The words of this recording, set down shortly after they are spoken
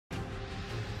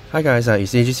Hi guys,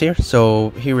 it's Aegis here. So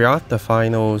here we are, the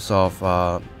finals of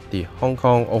the Hong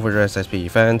Kong overdress SP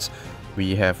events.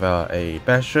 We have a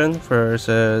Bastion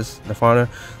versus Nirvana.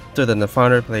 So the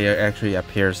Nirvana player actually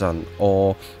appears on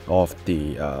all of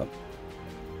the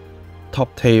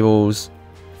top tables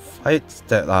fights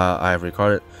that I have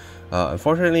recorded.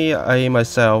 Unfortunately, I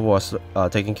myself was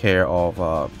taking care of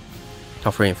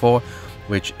top 3 and 4,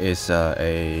 which is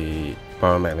a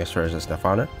Baron Magnus versus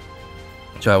Nirvana.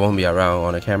 So I won't be around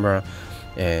on the camera,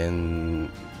 and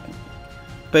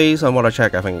based on what I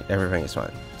check, I think everything is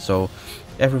fine. So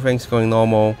everything's going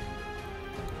normal.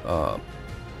 The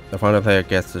final player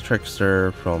gets the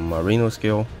Trickster from Reno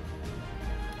skill,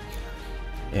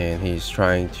 and he's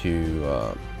trying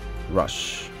to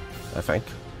rush, I think,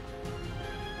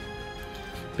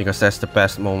 because that's the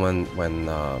best moment when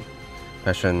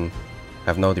Bastion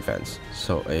have no defense.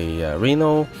 So a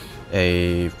Reno,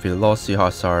 a Velocity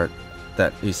Hazard,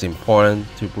 that is important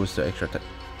to boost the extra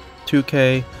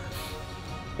 2k,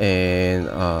 and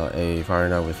a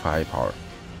Varna with high power.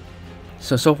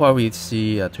 So far we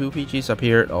see 2 PGs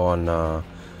appeared on the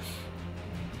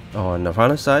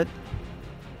Varna side.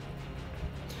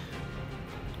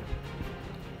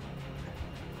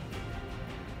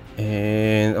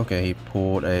 And okay, he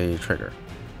pulled a trigger,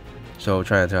 so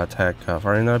trying to attack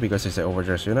Varna because it's an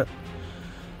overdress unit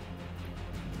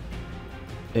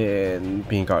and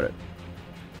being guarded.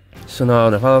 So now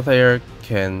the final player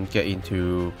can get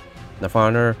into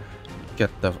Nirvana, get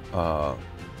the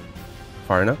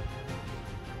Varna.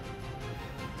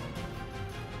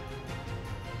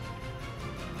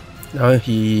 Now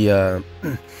he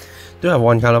do have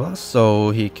one caliber,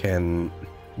 so he can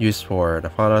use for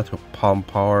Nirvana to pump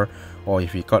power, or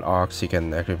if he got arcs, he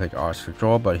can actually pick arcs to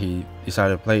draw, but he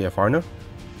decided to play a Varna.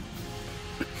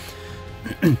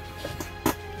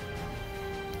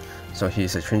 So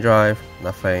he's a twin drive,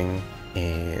 nothing,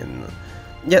 and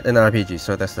yet another PG.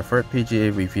 So that's the third PGA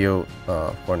review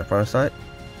for the front side.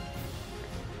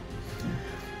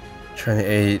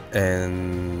 28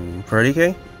 and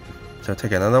 30k. So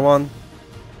take another one.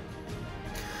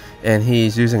 And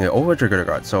he's using an over trigger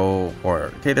guard. So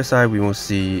for Keter side, we won't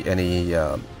see any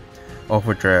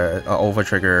over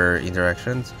trigger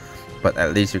interactions, but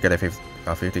at least you get a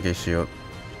 50k shield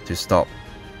to stop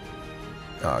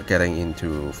getting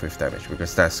into 5th damage,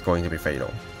 because that's going to be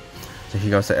fatal. So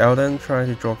he goes to Elden, trying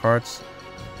to draw cards,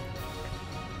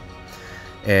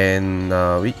 and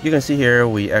you can see here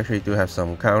we actually do have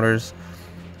some counters,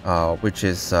 which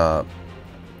is our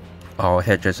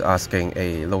head just asking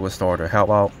a local store to help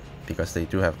out, because they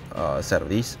do have a set of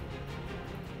these,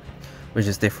 which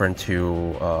is different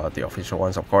to the official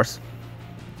ones, of course.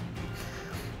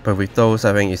 But with those,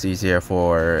 I think it's easier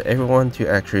for everyone to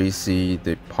actually see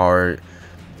the power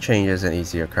changes and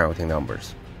easier counting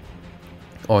numbers.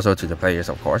 Also to the players,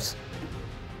 of course.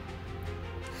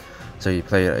 So you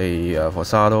play a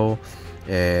Fossado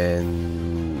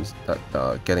and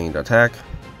getting the attack.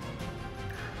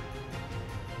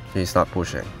 He's not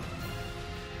pushing.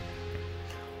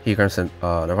 He comes in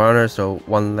Nirvana, so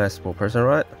one less per person,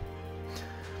 right?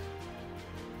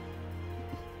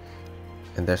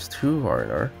 And there's 2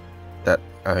 Varna that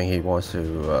I think he wants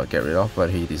to get rid of, but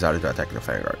he decided to attack the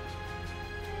Vanguard.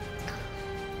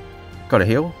 Got a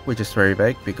heal, which is very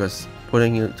big, because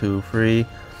putting it to 3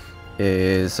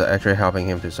 is actually helping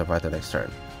him to survive the next turn.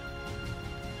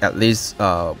 At least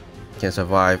can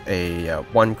survive a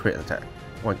 1 crit attack,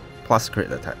 1 plus crit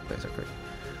attack basically.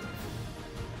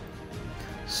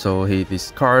 So he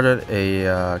discarded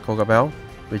a Koga Bell,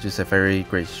 which is a very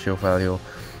great shield value,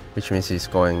 which means he's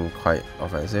going quite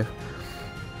offensive.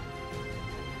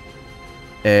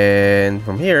 And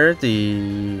from here,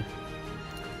 the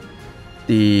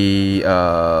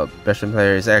Bastion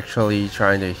player is actually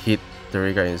trying to hit the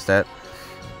Riga instead.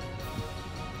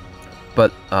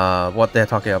 But what they're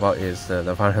talking about is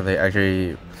the final player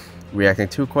actually reacting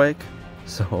too quick,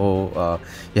 so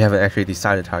you haven't actually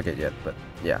decided target yet. But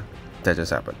yeah, that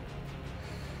just happened.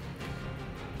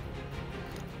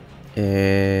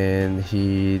 And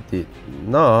he did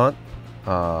not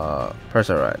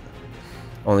Perseverate,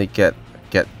 only get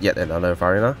yet another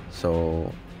Varna.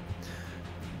 So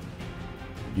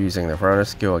using the Varna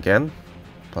skill again,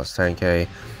 plus 10k,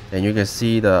 and you can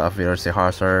see the Velocity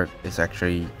Hazard is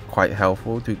actually quite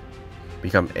helpful to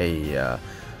become a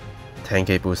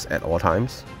 10k boost at all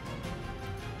times.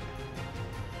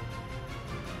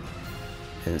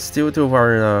 And still 2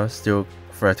 Varna, still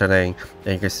threatening,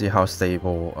 and you can see how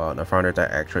stable the Varna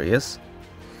deck actually is.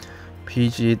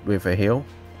 PG with a heal,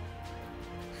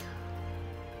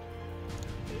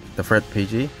 the third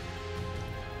PG,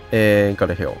 and got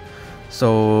a heal.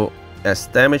 So as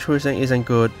damage boosting isn't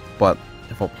good, but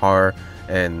for power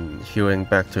and healing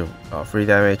back to 3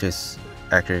 damage is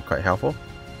actually quite helpful.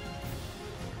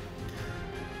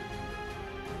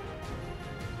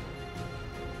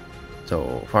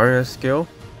 So Foreigner skill,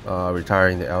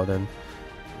 retiring the Elden.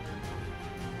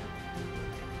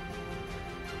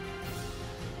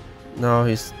 Now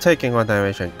he's taking 1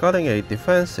 damage and cutting a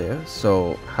defensive,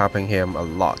 so helping him a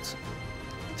lot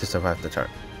to survive the turn.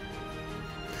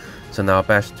 So now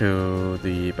back to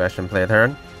the Bastion play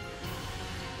turn.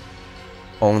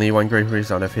 Only 1 Great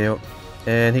Priest on the field,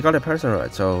 and he got a personal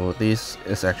right, so this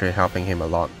is actually helping him a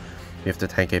lot with the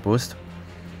 10k boost.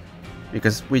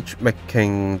 Because which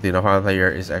making the Nirvana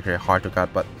player is actually hard to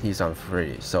cut, but he's on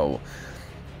free. So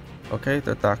okay,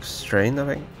 the Dark Strain, I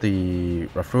think, the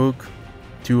Rafuk,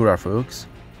 2 Rafuks,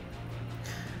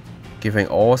 giving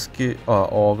all skill,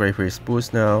 all Great Priest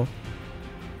boost now.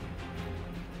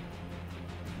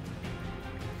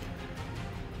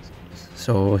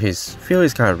 So his field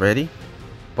is kind of ready,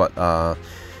 but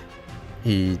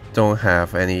he don't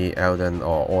have any Elden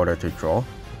or Order to draw,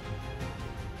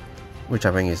 which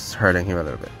I think is hurting him a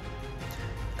little bit.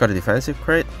 Got a defensive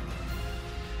crit,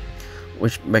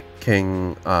 which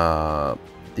making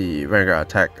the Vanguard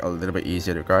attack a little bit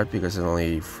easier to guard because it's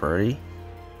only 30.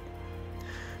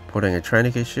 Putting a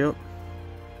 20k shield.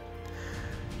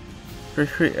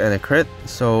 Crit and a crit,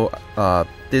 so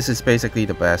this is basically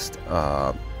the best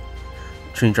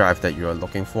Twin Drive that you are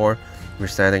looking for.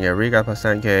 Withstanding a Regard plus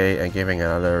 10k and giving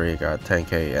another Regard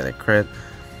 10k and a crit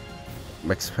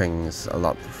makes things a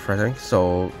lot threatening.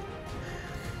 So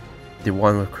the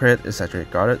one with crit is actually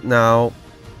guarded now.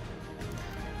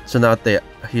 So now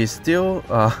he's still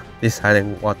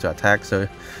deciding what to attack. So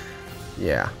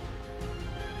yeah,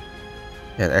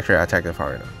 and actually attack the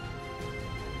foreigner.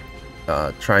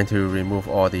 Trying to remove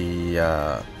all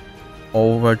the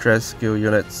overdress skill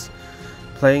units.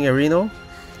 Playing a Reno,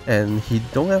 and he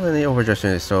don't have any overdress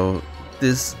units, so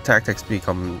these tactics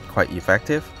become quite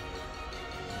effective.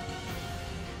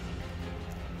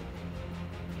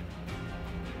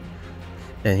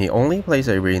 And he only plays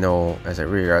a Reno as a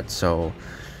rearguard, so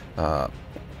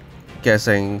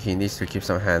guessing he needs to keep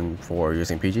some hand for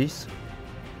using PGs.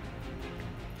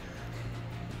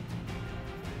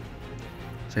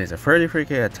 So it's a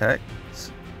 33k attack,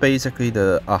 it's basically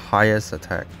the highest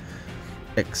attack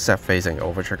except facing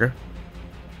over trigger.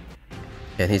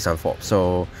 And he's on 4,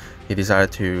 so he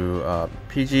decided to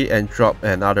PG and drop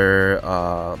another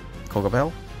Coco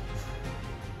Bell.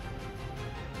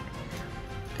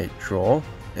 A draw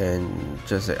and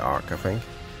just a arc, I think.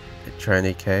 A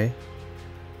 20k.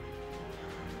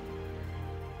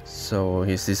 So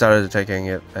he's decided to taking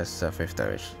it as 5th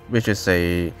damage, which is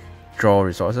a draw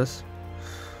resources.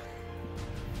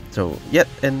 So yet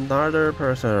another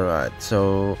personal right.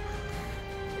 So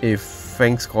if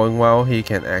things going well, he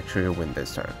can actually win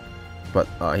this turn. But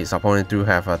his opponent do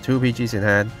have 2 PGs in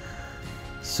hand,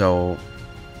 so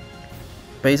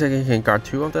basically he can guard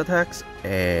 2 of the attacks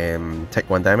and take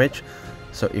 1 damage.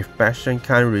 So if Bastion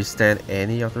can't withstand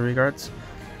any of the regards,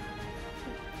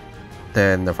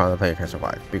 then the final player can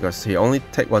survive, because he only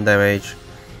take 1 damage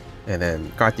and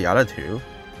then guard the other 2,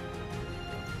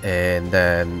 and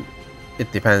then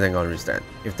it depending on withstand.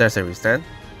 If there's a withstand,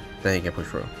 then he can push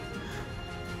through.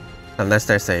 Unless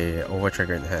there's a over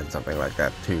trigger in hand, something like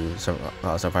that, to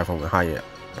survive from a higher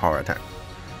power attack.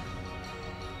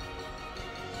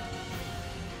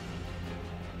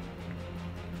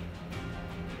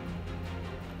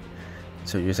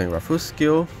 So using Rafu's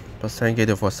skill plus 10k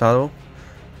to Forsado,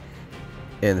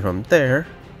 and from there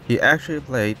he actually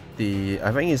played the,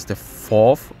 I think it's the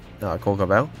 4th Coco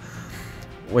Bell,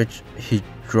 which he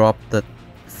dropped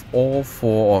all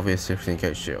 4 of his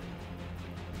 15k shield.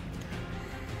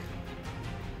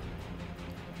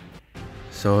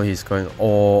 So he's going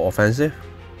all offensive.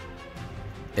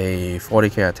 A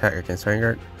 40k attack against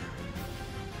Vanguard.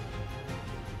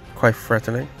 Quite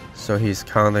threatening. So he's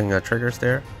counting triggers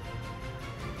there.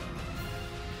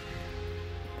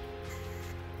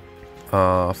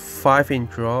 5 in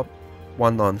drop,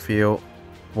 1 on field,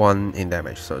 1 in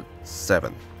damage, so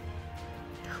 7.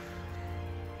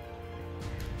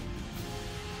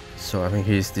 So I think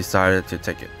he's decided to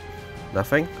take it.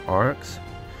 Nothing, arcs.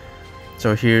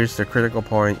 So here's the critical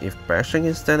point. If Bastion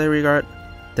is standing regard,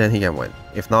 then he can win.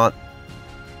 If not,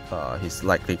 he's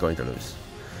likely going to lose.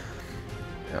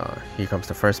 Here comes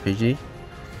the first PG.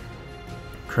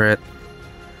 Crit.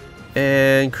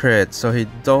 And crit. So he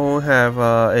don't have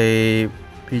a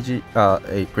PG,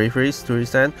 a Great Freeze to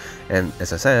withstand. And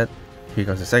as I said, here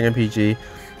comes the second PG,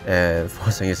 and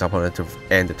forcing his opponent to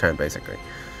end the turn basically.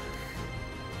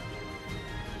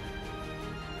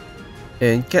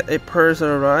 and get a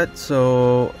personal right.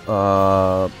 So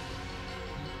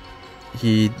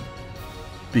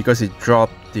because he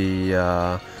dropped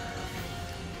the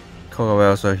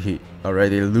Coca-Cola, so he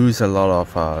already lose a lot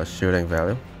of shooting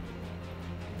value,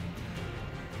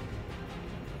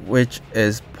 which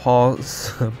is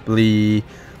possibly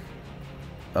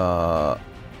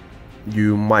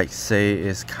you might say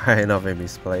is kind of a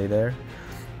misplay there,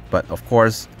 but of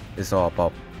course it's all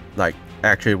about like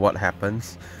actually what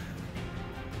happens.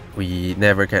 We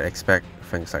never can expect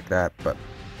things like that, but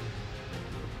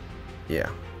yeah.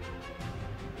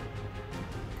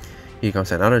 Here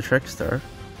comes another trickster.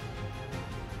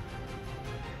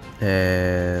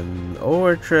 And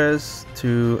overdress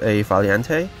to a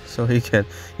Valiente, so he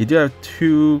do have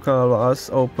 2 colors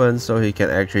open, so he can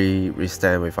actually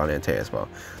restand with Valiente as well.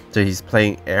 So he's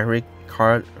playing every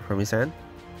card from his hand.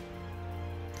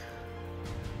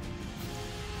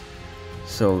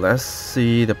 So let's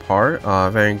see the part.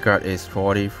 Vanguard is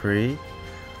 43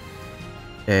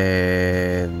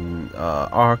 and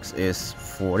Arcs is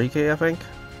 40k, I think.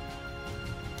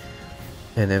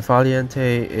 And then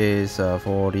Valiente is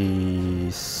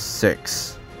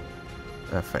 46,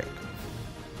 I think.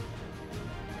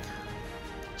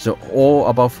 So all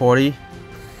about 40,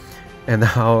 and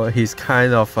now he's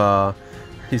kind of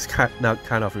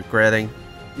regretting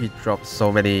he dropped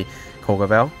so many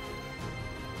Coca-Cola,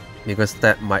 because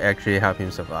that might actually help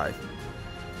him survive.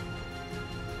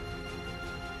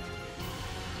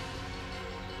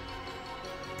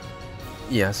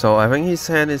 Yeah, so I think his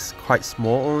hand is quite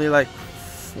small, only like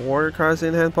 4 cards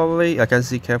in hand probably. I can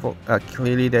see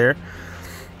clearly there.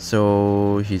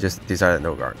 So he just decided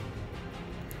no guard.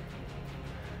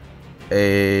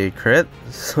 A crit,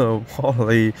 so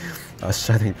probably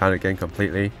shutting down the game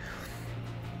completely.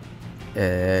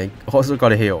 And also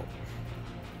got a heal.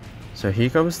 So here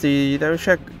comes the damage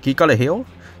check. He got a heal,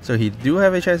 so he do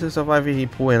have a chance to survive if he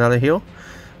pull another heal.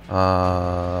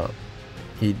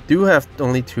 He do have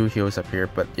only 2 heals up here,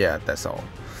 but yeah, that's all.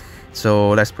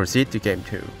 So let's proceed to game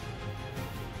 2.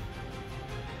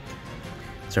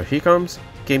 So here comes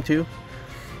game 2.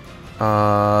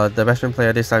 The Bastion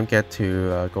player this time get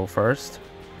to go first.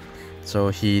 So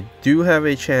he do have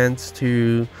a chance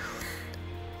to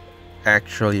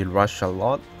actually rush a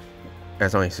lot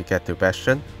as long as you get to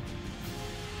Bastion.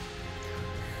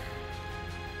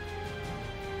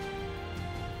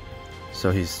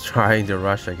 So he's trying to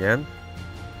rush again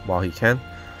while he can.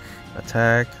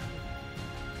 Attack.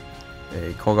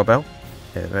 A Koga Bell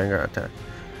and Vanguard attack.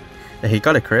 And he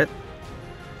got a crit.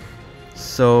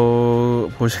 So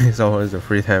pushing his opponent to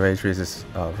 3 damage, which is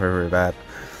very, very bad.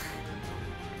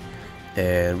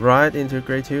 And right into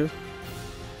grade 2.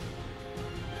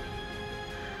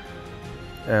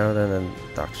 Elden and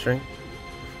Dark String.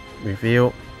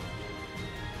 Reveal.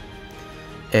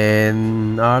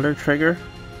 And another trigger.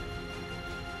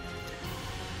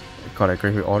 Got a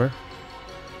Great Order.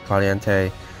 Valiente.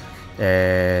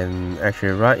 And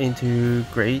actually right into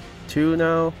grade 2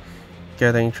 now,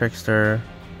 getting Trickster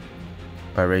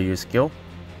by Ryu skill.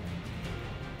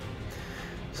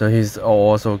 So he's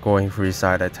also going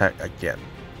 3-side attack again,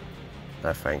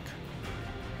 I think.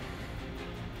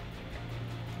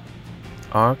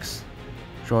 Arcs,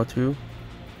 draw 2,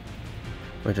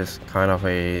 which is kind of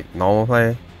a normal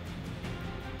play.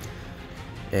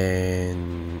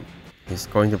 And he's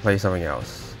going to play something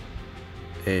else.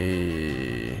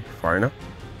 A foreigner.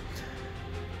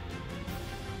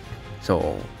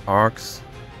 So Arcs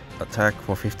attack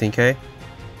for 15k.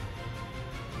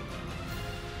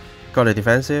 Got a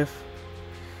defensive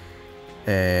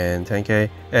and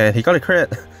 10k, and he got a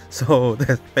crit. So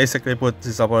that basically puts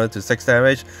his opponent to 6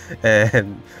 damage,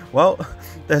 and well,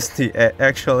 that's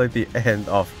actually the end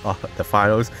of the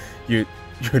finals. You're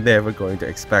never going to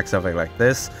expect something like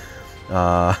this.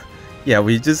 Yeah,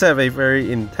 we just have a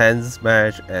very intense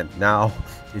match, and now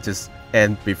it just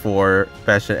ends before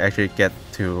Bastion actually get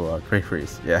to Great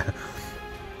Freeze. Yeah.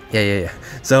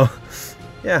 So,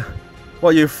 yeah,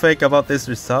 what you think about this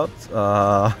result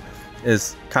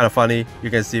is kind of funny. You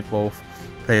can see both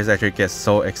players actually get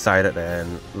so excited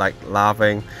and like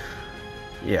laughing.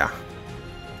 Yeah.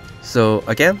 So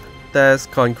again, that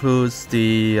concludes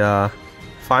the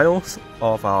finals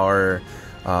of our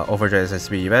overDress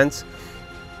SSB events.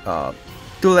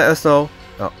 Do let us know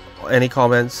any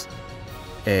comments,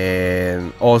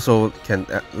 and also can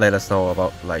let us know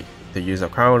about like the use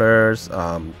of counters,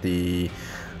 the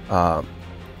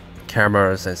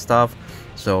cameras and stuff,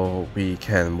 so we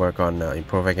can work on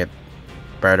improving it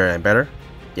better and better.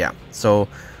 Yeah, so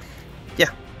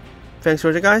yeah, thanks for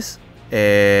watching guys,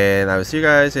 and I will see you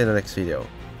guys in the next video.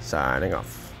 Signing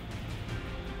off.